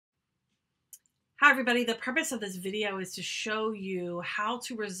Hi everybody, the purpose of this video is to show you how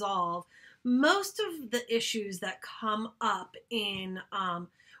to resolve most of the issues that come up in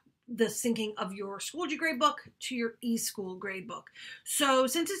the syncing of your Schoology Gradebook to your eSchool Gradebook. So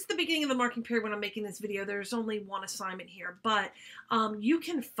since it's the beginning of the marking period when I'm making this video, there's only one assignment here, but you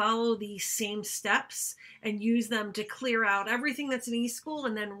can follow these same steps and use them to clear out everything that's in eSchool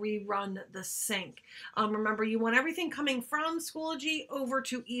and then rerun the sync. Remember, you want everything coming from Schoology over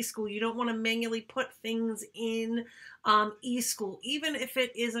to eSchool. You don't want to manually put things in eSchool. Even if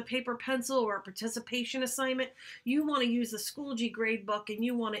it is a paper pencil or a participation assignment, you want to use the Schoology Gradebook and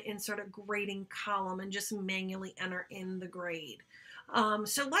you want to insert a grading column and just manually enter in the grade.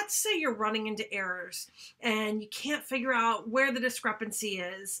 So let's say you're running into errors and you can't figure out where the discrepancy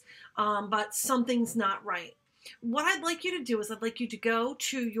is, but something's not right. What I'd like you to do is I'd like you to go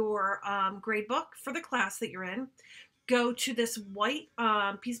to your gradebook for the class that you're in, go to this white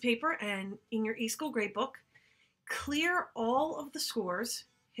piece of paper and in your eSchool Gradebook, clear all of the scores,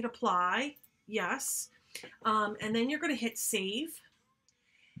 hit apply, yes, and then you're going to hit save.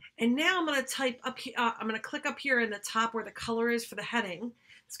 And now I'm going to type up here, I'm going to click up here in the top where the color is for the heading.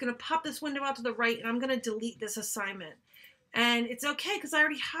 It's going to pop this window out to the right and I'm going to delete this assignment. And it's okay because I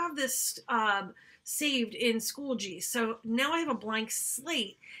already have this saved in Schoology. So now I have a blank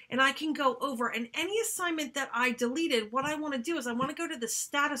slate and I can go over, and any assignment that I deleted, what I want to do is I want to go to the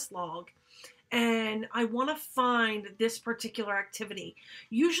status log and I want to find this particular activity.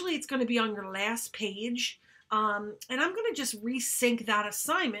 Usually it's going to be on your last page. And I'm going to just resync that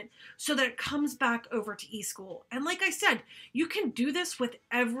assignment so that it comes back over to eSchool. And like I said, you can do this with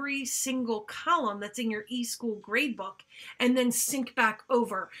every single column that's in your eSchool Gradebook and then sync back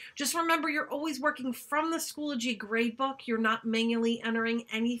over. Just remember, you're always working from the Schoology Gradebook. You're not manually entering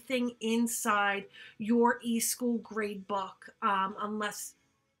anything inside your eSchool Gradebook unless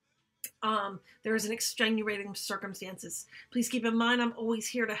there is an extenuating circumstances. Please keep in mind, I'm always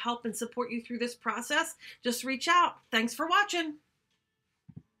here to help and support you through this process. Just reach out. Thanks for watching.